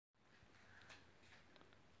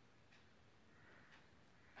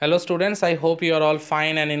Hello students, I hope you are all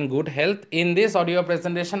fine and in good health. In this audio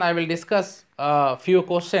presentation, I will discuss a few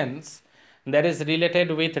questions that is related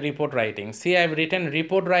with report writing. See, I have written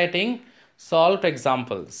report writing, solved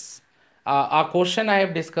examples. A question I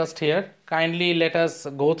have discussed here, kindly let us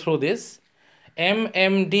go through this.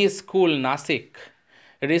 MMD School Nasik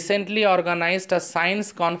recently organized a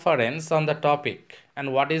science conference on the topic.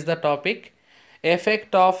 And what is the topic?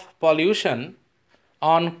 Effect of pollution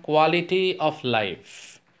on quality of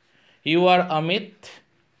life. You are Amit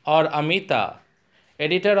or Amita,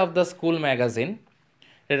 editor of the school magazine.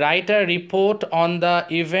 Write a report on the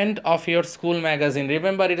event of your school magazine.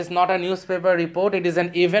 Remember, it is not a newspaper report, it is an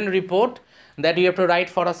event report that you have to write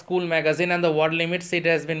for a school magazine, and the word limits it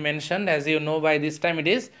has been mentioned. As you know, by this time it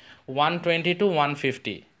is 120 to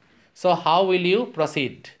 150. So how will you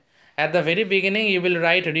proceed? At the very beginning, you will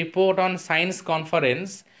write report on science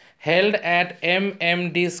conference held at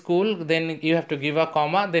MMD school. Then you have to give a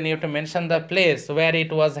comma. Then you have to mention the place where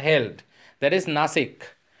it was held. That is Nasik.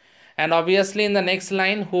 And obviously in the next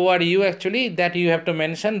line, who are you actually? That you have to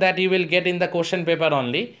mention. That you will get in the question paper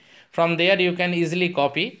only. From there you can easily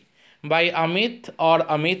copy. By Amit or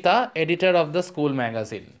Amita, editor of the school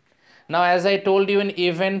magazine. Now as I told you in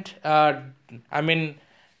event, in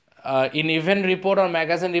event report or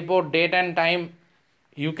magazine report, date and time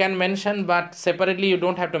you can mention, but separately you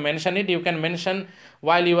don't have to mention it. You can mention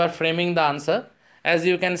while you are framing the answer. As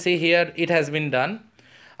you can see here, it has been done.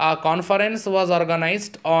 A conference was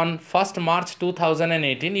organized on 1st March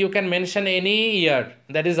 2018. You can mention any year,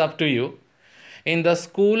 that is up to you. In the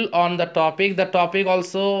school on the topic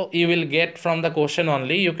also you will get from the question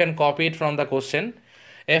only. You can copy it from the question.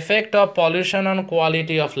 Effect of pollution on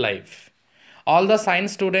quality of life. All the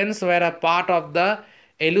science students were a part of the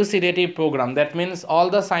elucidative program. That means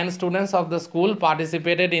all the science students of the school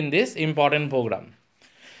participated in this important program.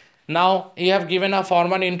 Now you have given a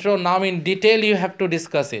formal intro. Now in detail you have to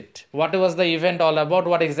discuss it. What was the event all about?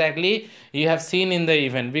 What exactly you have seen in the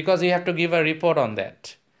event? Because you have to give a report on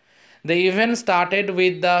that. The event started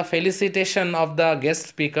with the felicitation of the guest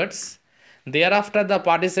speakers. Thereafter, the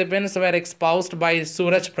participants were espoused by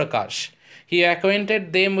Suraj Prakash. He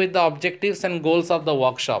acquainted them with the objectives and goals of the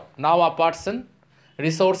workshop. Now a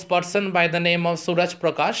resource person by the name of Suraj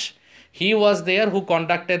Prakash, he was there who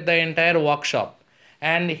conducted the entire workshop.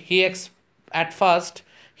 And at first,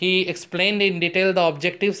 he explained in detail the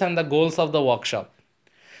objectives and the goals of the workshop.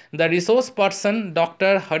 The resource person,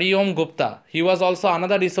 Dr. Hariom Gupta, he was also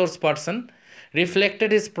another resource person,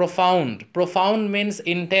 reflected his profound means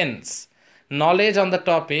intense, knowledge on the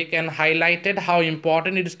topic and highlighted how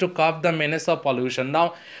important it is to curb the menace of pollution.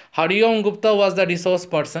 Now, Hariom Gupta was the resource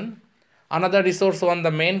person. Another resource one, the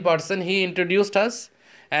main person, he introduced us.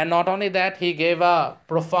 And not only that, he gave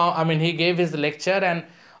he gave his lecture and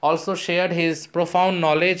also shared his profound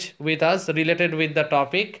knowledge with us related with the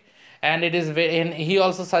topic. And he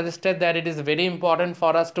also suggested that it is very important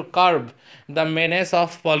for us to curb the menace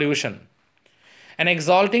of pollution. An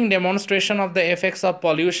exalting demonstration of the effects of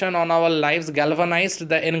pollution on our lives galvanized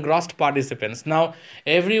the engrossed participants. Now,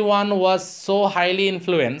 everyone was so highly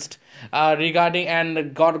influenced regarding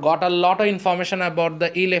and got a lot of information about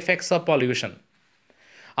the ill effects of pollution.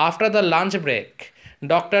 After the lunch break,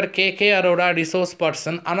 Dr. K.K. Arora, resource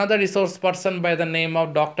person, another resource person by the name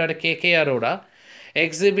of Dr. K.K. Arora,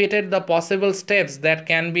 exhibited the possible steps that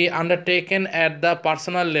can be undertaken at the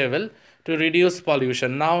personal level to reduce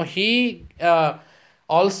pollution. Now he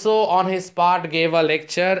also on his part gave a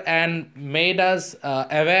lecture and made us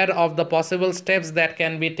aware of the possible steps that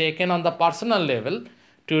can be taken on the personal level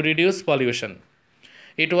to reduce pollution.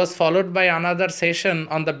 It was followed by another session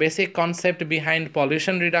on the basic concept behind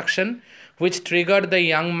pollution reduction, which triggered the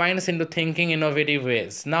young minds into thinking innovative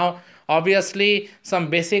ways. Now, obviously, some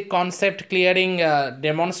basic concept clearing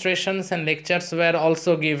demonstrations and lectures were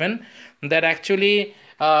also given that actually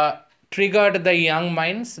triggered the young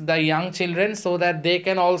minds, the young children, so that they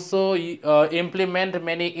can also implement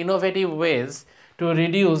many innovative ways to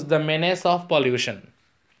reduce the menace of pollution.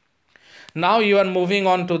 Now you are moving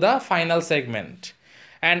on to the final segment.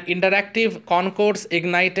 And interactive concourse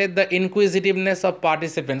ignited the inquisitiveness of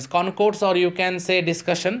participants. Concourse, or you can say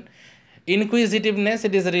discussion. Inquisitiveness,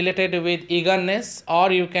 it is related with eagerness,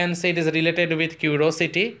 or you can say it is related with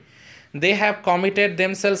curiosity. They have committed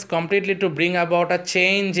themselves completely to bring about a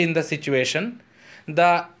change in the situation.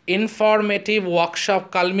 The informative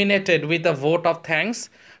workshop culminated with a vote of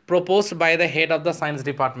thanks proposed by the head of the science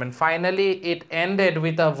department. Finally, it ended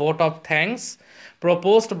with a vote of thanks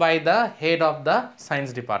proposed by the head of the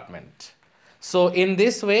science department. So in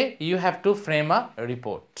this way, you have to frame a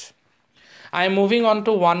report. I am moving on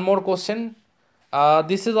to one more question.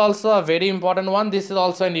 This is also a very important one. This is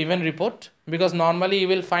also an event report, because normally you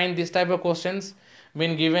will find this type of questions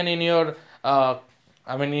being given in your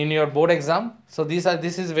in your board exam. So this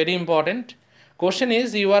is very important. Question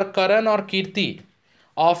is, you are Karan or Kirti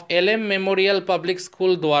of LM Memorial Public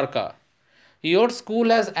School, Dwarka. Your school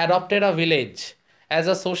has adopted a village as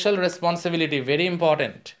a social responsibility. Very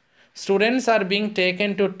important. Students are being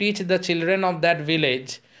taken to teach the children of that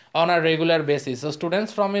village on a regular basis. So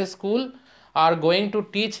students from your school are going to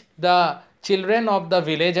teach the children of the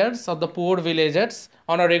villagers, of the poor villagers,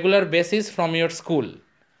 on a regular basis from your school.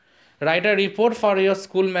 Write a report for your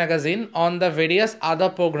school magazine on the various other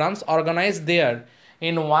programs organized there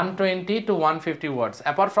in 120 to 150 words.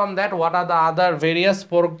 Apart from that, what are the other various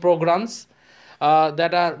programs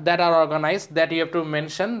that are organized, that you have to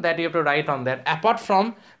mention, that you have to write on that, apart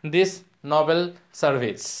from this novel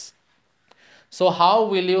service? So how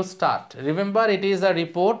will you start? Remember, it is a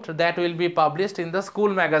report that will be published in the school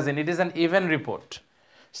magazine. It is an event report.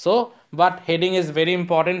 So, but heading is very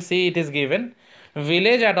important. See, it is given.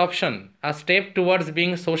 Village adoption, a step towards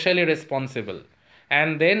being socially responsible.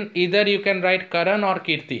 And then either you can write Karan or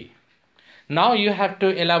Kirti. Now you have to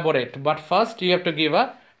elaborate, but first you have to give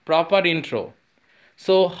a proper intro.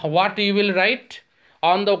 So what you will write?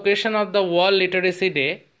 On the occasion of the World Literacy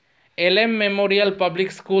Day, LM Memorial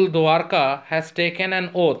Public School, Dwarka has taken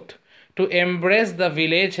an oath to embrace the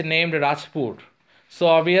village named Rajpur. So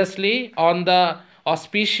obviously on the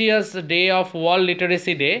auspicious day of World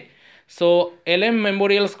Literacy Day, so LM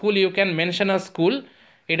Memorial School, you can mention a school.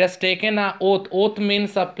 It has taken an oath. Oath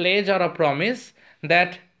means a pledge or a promise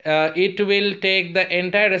that it will take the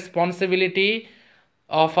entire responsibility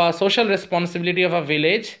of a social responsibility of a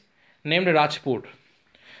village named Rajpur.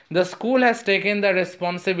 The school has taken the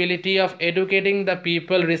responsibility of educating the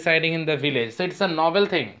people residing in the village. So it's a novel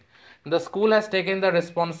thing. The school has taken the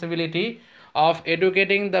responsibility of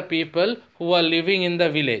educating the people who are living in the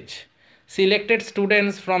village. Selected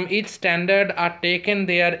students from each standard are taken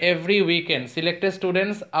there every weekend. Selected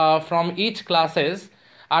students from each classes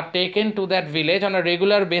are taken to that village on a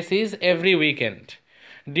regular basis every weekend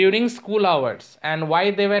during school hours. And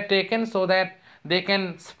why they were taken? So that they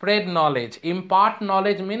can spread knowledge. Impart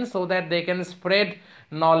knowledge means so that they can spread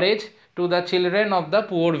knowledge to the children of the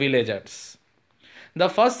poor villagers. The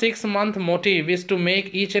first 6-month motive is to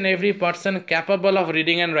make each and every person capable of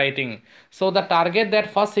reading and writing. So the target,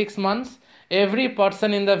 that first 6 months, every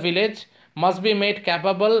person in the village must be made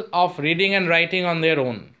capable of reading and writing on their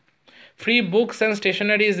own. Free books and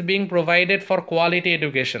stationery is being provided for quality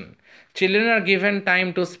education. Children are given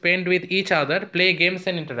time to spend with each other, play games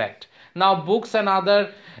and interact. Now books and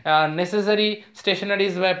other necessary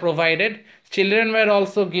stationeries were provided. Children were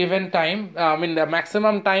also given time. The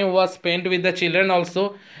maximum time was spent with the children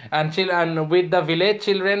also, and with the village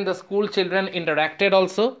children, the school children interacted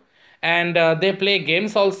also, and they play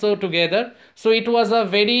games also together. So it was a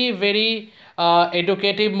very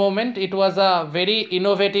educative moment. It was a very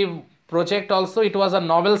innovative project also. It was a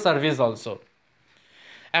novel service also.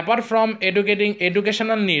 Apart from educating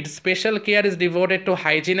educational needs, special care is devoted to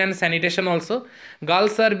hygiene and sanitation also.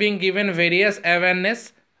 Girls are being given various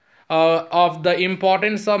awareness of the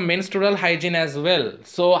importance of menstrual hygiene as well.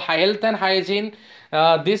 So health and hygiene,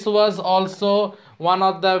 this was also one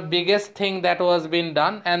of the biggest thing that was being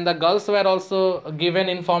done, and the girls were also given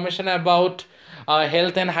information about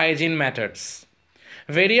health and hygiene matters.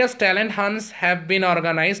 Various talent hunts have been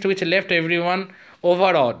organized which left everyone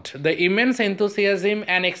overawed. The immense enthusiasm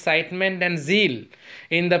and excitement and zeal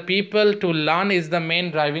in the people to learn is the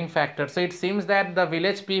main driving factor. So it seems that the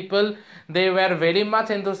village people, they were very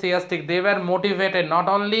much enthusiastic. They were motivated. Not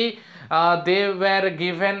only they were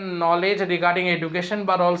given knowledge regarding education,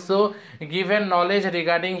 but also given knowledge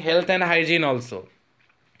regarding health and hygiene also.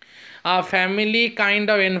 A family kind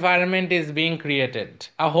of environment is being created.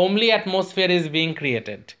 A homely atmosphere is being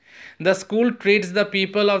created. The school treats the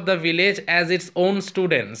people of the village as its own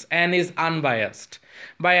students and is unbiased.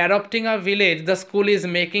 By adopting a village, the school is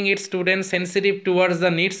making its students sensitive towards the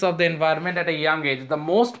needs of the environment at a young age. The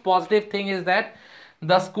most positive thing is that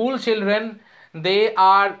the school children, they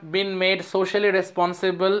are being made socially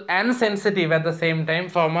responsible and sensitive at the same time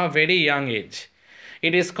from a very young age.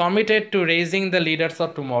 It is committed to raising the leaders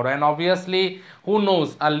of tomorrow, and obviously, who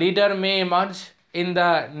knows, a leader may emerge in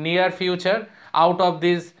the near future out of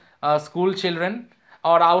these school children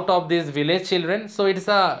or out of these village children. So it's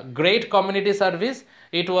a great community service.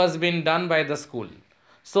 It was being done by the school.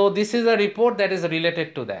 So this is a report that is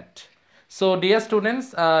related to that. So dear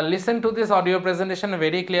students, listen to this audio presentation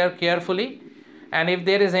very carefully, and if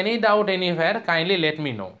there is any doubt anywhere, kindly let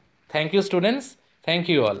me know. Thank you students. Thank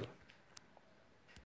you all.